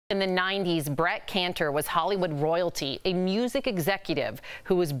In the 90s, Brett Cantor was Hollywood royalty, a music executive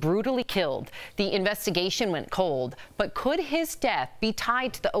who was brutally killed. The investigation went cold, but could his death be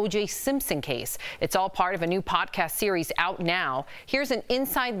tied to the O.J. Simpson case? It's all part of a new podcast series out now. Here's an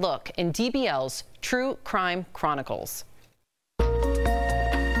inside look in DBL's True Crime Chronicles.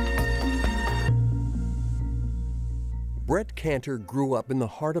 Brett Cantor grew up in the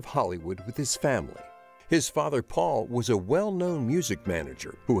heart of Hollywood with his family. His father, Paul, was a well-known music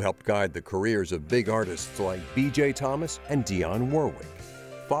manager who helped guide the careers of big artists like B.J. Thomas and Dionne Warwick.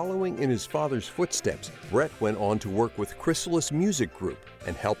 Following in his father's footsteps, Brett went on to work with Chrysalis Music Group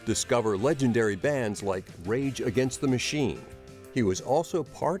and helped discover legendary bands like Rage Against the Machine. He was also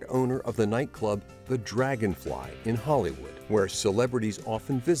part owner of the nightclub The Dragonfly in Hollywood, where celebrities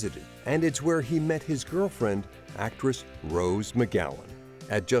often visited, and it's where he met his girlfriend, actress Rose McGowan.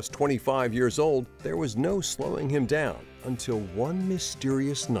 At just 25 years old, there was no slowing him down until one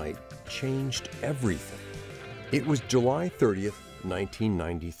mysterious night changed everything. It was July 30th,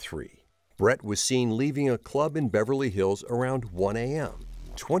 1993. Brett was seen leaving a club in Beverly Hills around 1 a.m.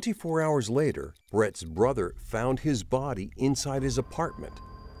 24 hours later, Brett's brother found his body inside his apartment.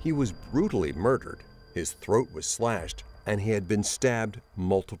 He was brutally murdered. His throat was slashed, and he had been stabbed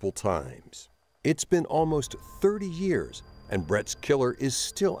multiple times. It's been almost 30 years, and Brett's killer is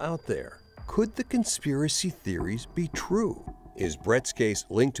still out there. Could the conspiracy theories be true? Is Brett's case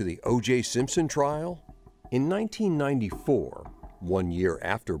linked to the O.J. Simpson trial? In 1994, 1 year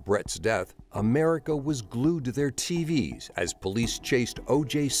after Brett's death, America was glued to their TVs as police chased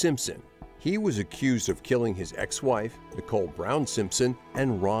O.J. Simpson. He was accused of killing his ex-wife, Nicole Brown Simpson,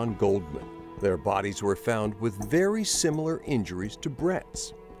 and Ron Goldman. Their bodies were found with very similar injuries to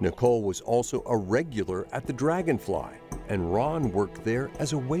Brett's. Nicole was also a regular at the Dragonfly, and Ron worked there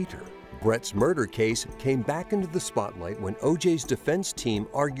as a waiter. Brett's murder case came back into the spotlight when O.J.'s defense team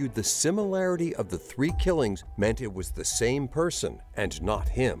argued the similarity of the three killings meant it was the same person and not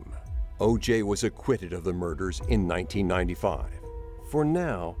him. O.J. was acquitted of the murders in 1995. For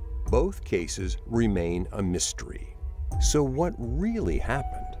now, both cases remain a mystery. So what really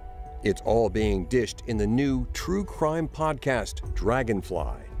happened? It's all being dished in the new true crime podcast,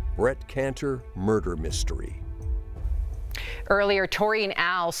 Dragonfly, Brett Cantor Murder Mystery. Earlier, Tori and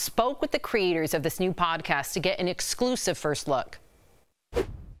Al spoke with the creators of this new podcast to get an exclusive first look.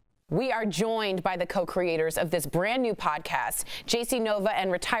 We are joined by the co-creators of this brand new podcast, JC Nova and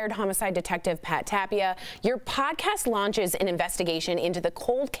retired homicide detective Pat Tapia. Your podcast launches an investigation into the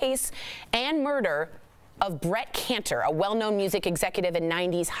cold case and murder of Brett Cantor, a well-known music executive and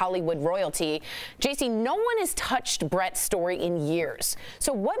 90s Hollywood royalty. JC, no one has touched Brett's story in years.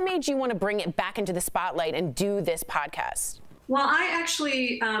 So what made you want to bring it back into the spotlight and do this podcast? Well, I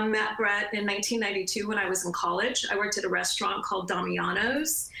actually met Brett in 1992 when I was in college. I worked at a restaurant called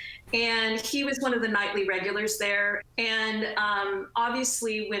Damiano's, and he was one of the nightly regulars there. And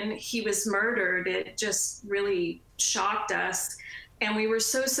obviously, when he was murdered, it just really shocked us. And we were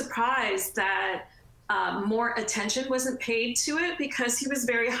so surprised that more attention wasn't paid to it because he was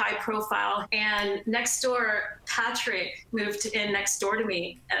very high profile. And next door, Patrick moved in next door to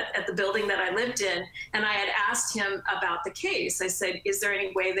me at the building that I lived in. And I had asked him about the case. I said, is there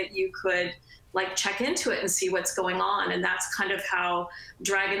any way that you could check into it and see what's going on? And that's kind of how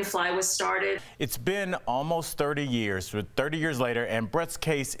Dragonfly was started. It's been almost 30 years, 30 years later, and Brett's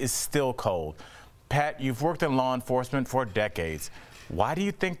case is still cold. Pat, you've worked in law enforcement for decades. Why do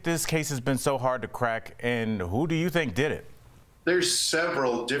you think this case has been so hard to crack, and who do you think did it? There's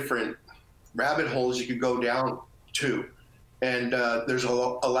several different rabbit holes you could go down to. And there's a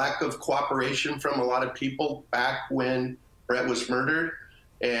lack of cooperation from a lot of people back when Brett was murdered.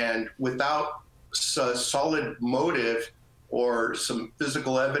 And without a solid motive or some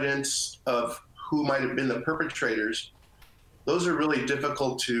physical evidence of who might have been the perpetrators, those are really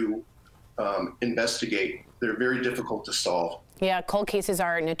difficult to investigate. They're very difficult to solve. Yeah, cold cases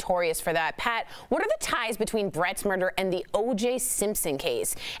are notorious for that. Pat, what are the ties between Brett's murder and the O.J. Simpson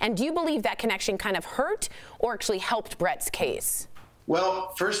case? And do you believe that connection kind of hurt or actually helped Brett's case?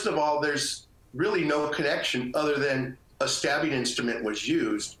 Well, first of all, there's really no connection other than a stabbing instrument was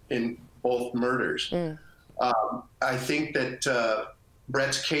used in both murders. I think that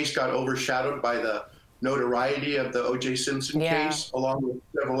Brett's case got overshadowed by the notoriety of the O.J. Simpson case, along with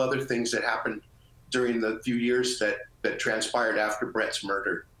several other things that happened during the few years that transpired after Brett's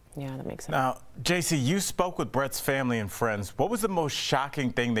murder. Yeah, that makes sense. Now, JC, you spoke with Brett's family and friends. What was the most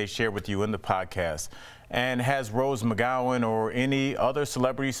shocking thing they shared with you in the podcast? And has Rose McGowan or any other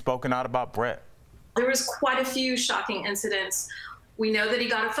celebrity spoken out about Brett? There was quite a few shocking incidents. We know that he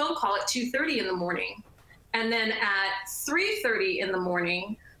got a phone call at 2:30 in the morning. And then at 3:30 in the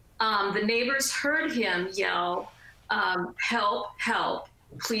morning, The neighbors heard him yell, help, help,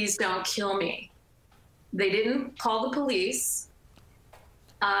 please don't kill me. They didn't call the police.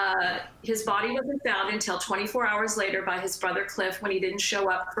 His body wasn't found until 24 hours later by his brother Cliff when he didn't show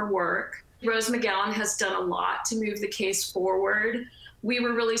up for work. Rose McGowan has done a lot to move the case forward. We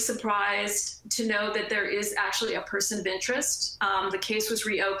were really surprised to know that there is actually a person of interest. The case was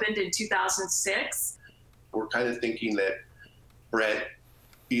reopened in 2006. We're kind of thinking that Brett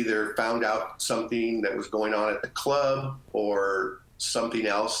either found out something that was going on at the club or something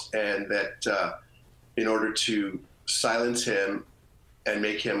else, and that in order to silence him and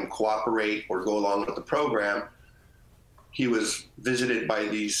make him cooperate or go along with the program, he was visited by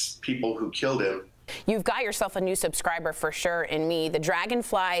these people who killed him. You've got yourself a new subscriber for sure in me. The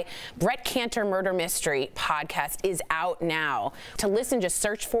Dragonfly Brett Cantor Murder Mystery podcast is out now. To listen, just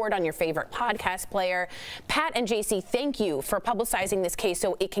search for it on your favorite podcast player. Pat and JC, thank you for publicizing this case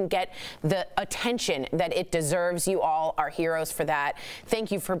so it can get the attention that it deserves. You all are heroes for that.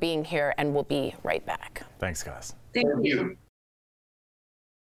 Thank you for being here, and we'll be right back. Thanks, guys. Thank you.